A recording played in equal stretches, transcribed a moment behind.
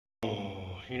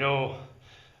You know,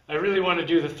 I really want to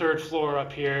do the third floor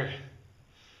up here,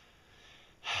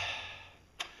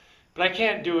 but I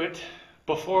can't do it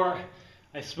before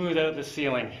I smooth out the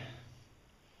ceiling.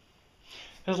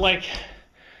 It's like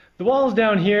the walls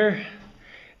down here,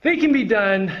 they can be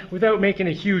done without making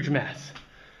a huge mess.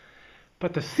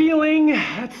 But the ceiling,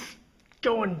 that's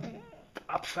going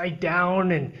upside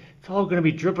down and it's all going to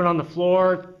be dripping on the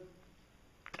floor.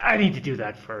 I need to do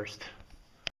that first.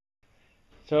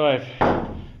 So I've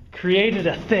created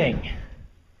a thing.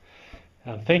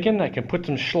 I'm thinking I can put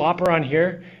some schlopper on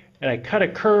here and I cut a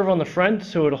curve on the front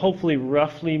so it'll hopefully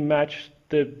roughly match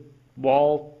the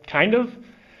wall, kind of.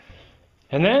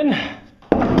 And then,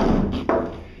 I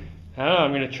don't know,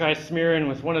 I'm going to try smearing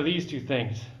with one of these two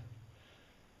things.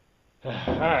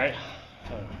 Alright.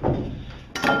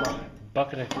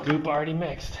 Bucket of goop already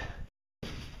mixed.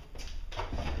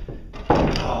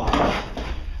 Oh,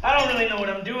 I don't really know what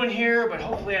I'm doing here, but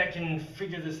hopefully I can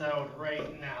figure this out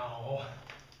right now.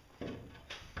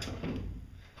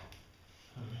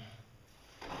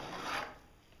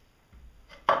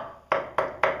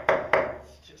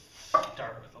 Let's just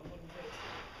start with a little bit.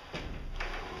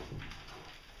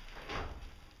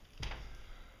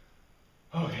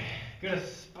 Okay, good a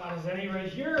spot as any right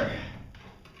here.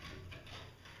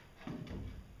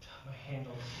 My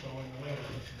handle's so in the way.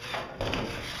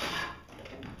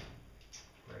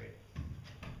 Great.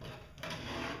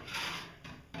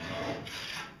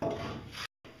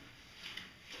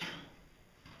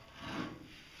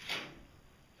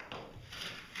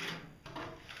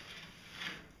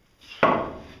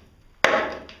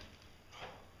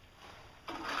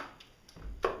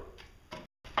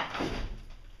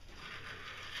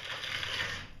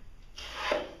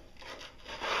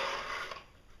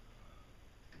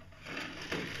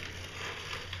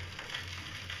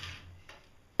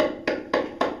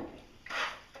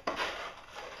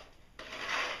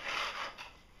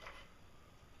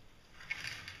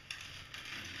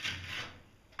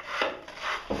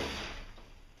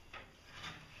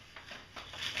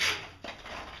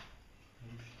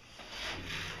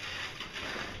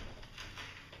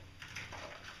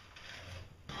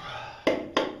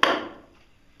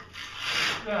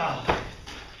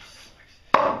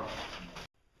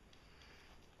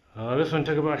 This one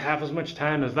took about half as much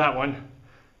time as that one,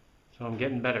 so I'm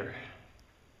getting better.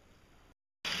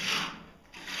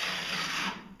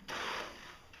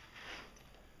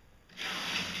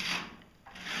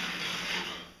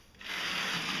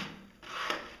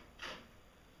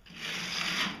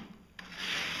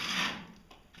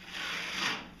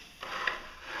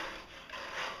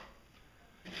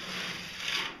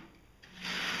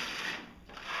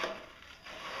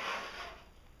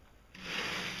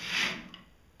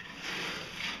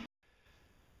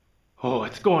 Oh,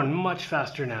 it's going much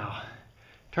faster now.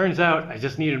 Turns out I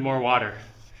just needed more water.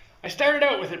 I started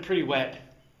out with it pretty wet,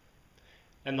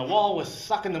 and the wall was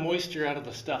sucking the moisture out of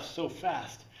the stuff so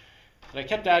fast that I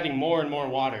kept adding more and more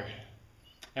water.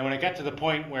 And when I got to the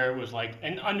point where it was like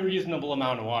an unreasonable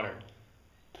amount of water,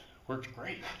 it worked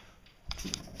great.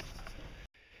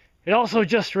 It also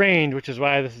just rained, which is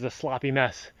why this is a sloppy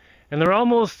mess. And there are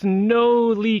almost no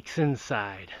leaks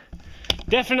inside.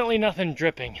 Definitely nothing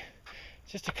dripping.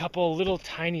 Just a couple little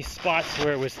tiny spots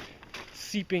where it was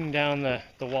seeping down the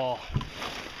wall.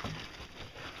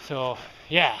 So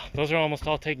yeah, those are almost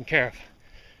all taken care of.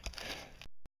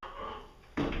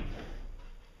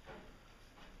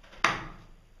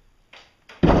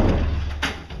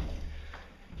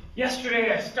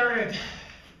 Yesterday I started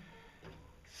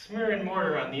smearing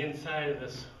mortar on the inside of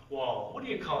this wall. What do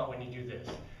you call it when you do this?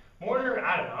 Mortar?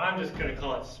 I don't know, I'm just gonna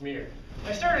call it smear.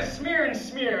 I started smear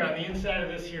on the inside of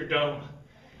this here dome.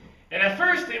 And at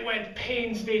first it went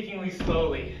painstakingly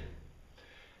slowly.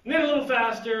 And then a little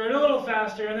faster, and a little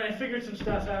faster, and then I figured some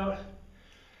stuff out.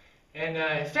 And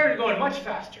it started going much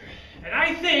faster. And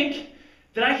I think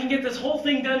that I can get this whole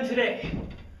thing done today.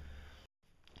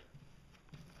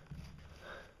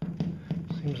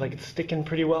 Seems like it's sticking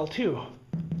pretty well too.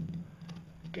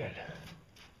 Good.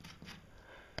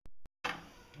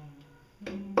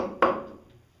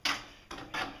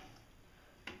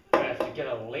 Get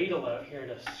a ladle out here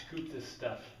to scoop this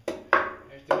stuff. I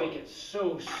have to make it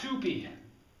so soupy.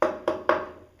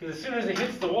 Because as soon as it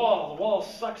hits the wall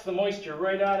sucks the moisture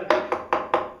right out of it.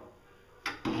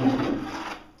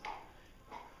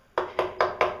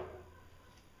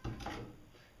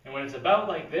 And when it's about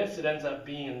like this, it ends up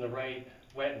being the right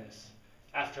wetness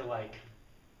after like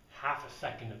half a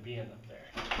second of being up there.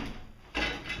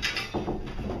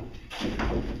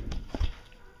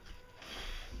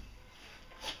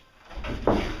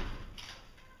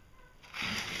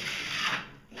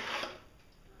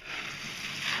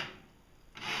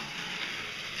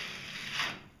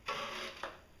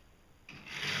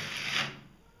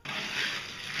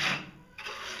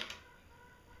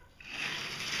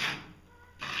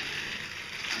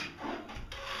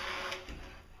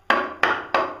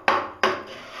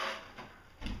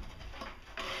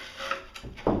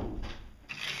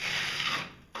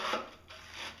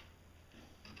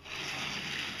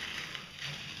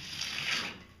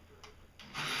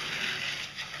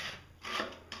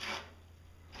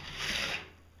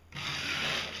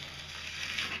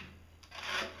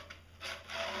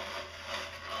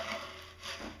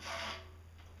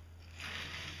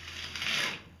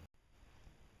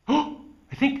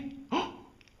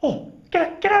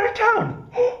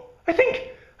 I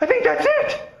think that's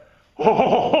it.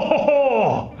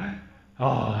 Oh,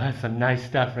 that's some nice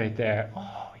stuff right there.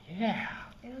 Oh yeah.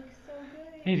 It looks so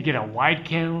good. I need to get a wide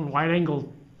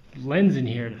angle lens in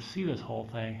here to see this whole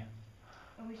thing.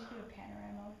 Oh, we should do a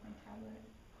panorama with my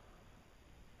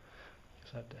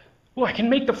tablet. Oh, I can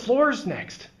make the floors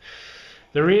next.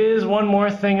 There is one more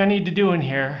thing I need to do in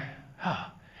here.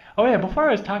 Oh yeah, before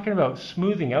I was talking about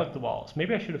smoothing out the walls,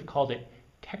 maybe I should have called it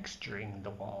texturing the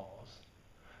walls.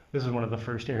 This is one of the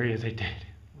first areas I did.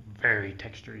 Very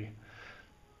textury.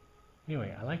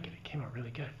 Anyway, I like it. It came out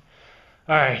really good.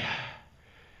 All right.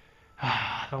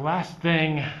 The last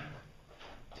thing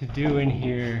to do in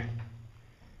here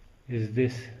is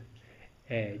this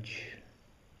edge.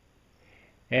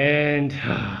 And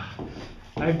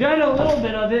I've done a little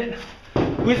bit of it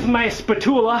with my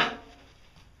spatula.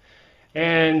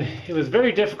 And it was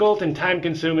very difficult and time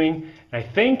consuming. I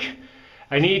think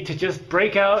I need to just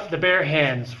break out the bare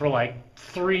hands for like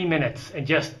 3 minutes and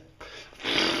just...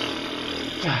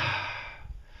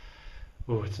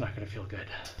 Oh, it's not going to feel good.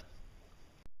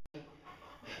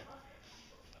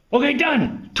 Okay,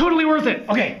 done. Totally worth it.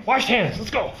 Okay, washed hands. Let's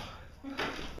go.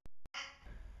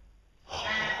 Oh,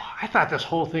 I thought this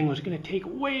whole thing was going to take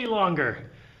way longer.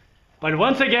 But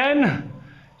once again,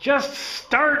 just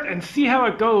start and see how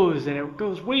it goes. And it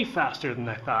goes way faster than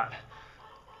I thought.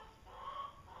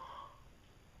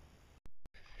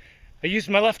 I used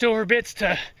my leftover bits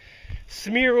to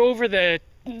smear over the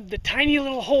tiny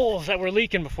little holes that were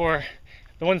leaking before,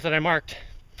 the ones that I marked.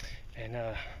 And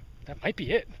that might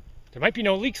be it. There might be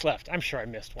no leaks left. I'm sure I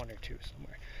missed one or two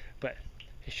somewhere, but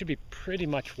it should be pretty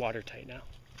much watertight now.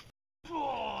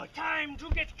 Oh, time to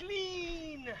get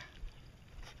clean!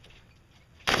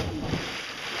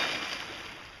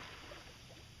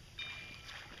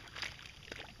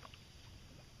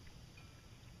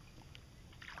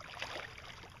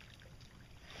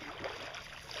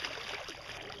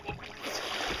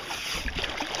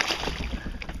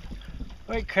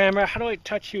 Wait, camera, how do I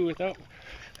touch you without...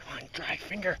 Come on, dry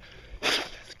finger.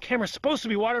 This camera's supposed to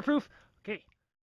be waterproof.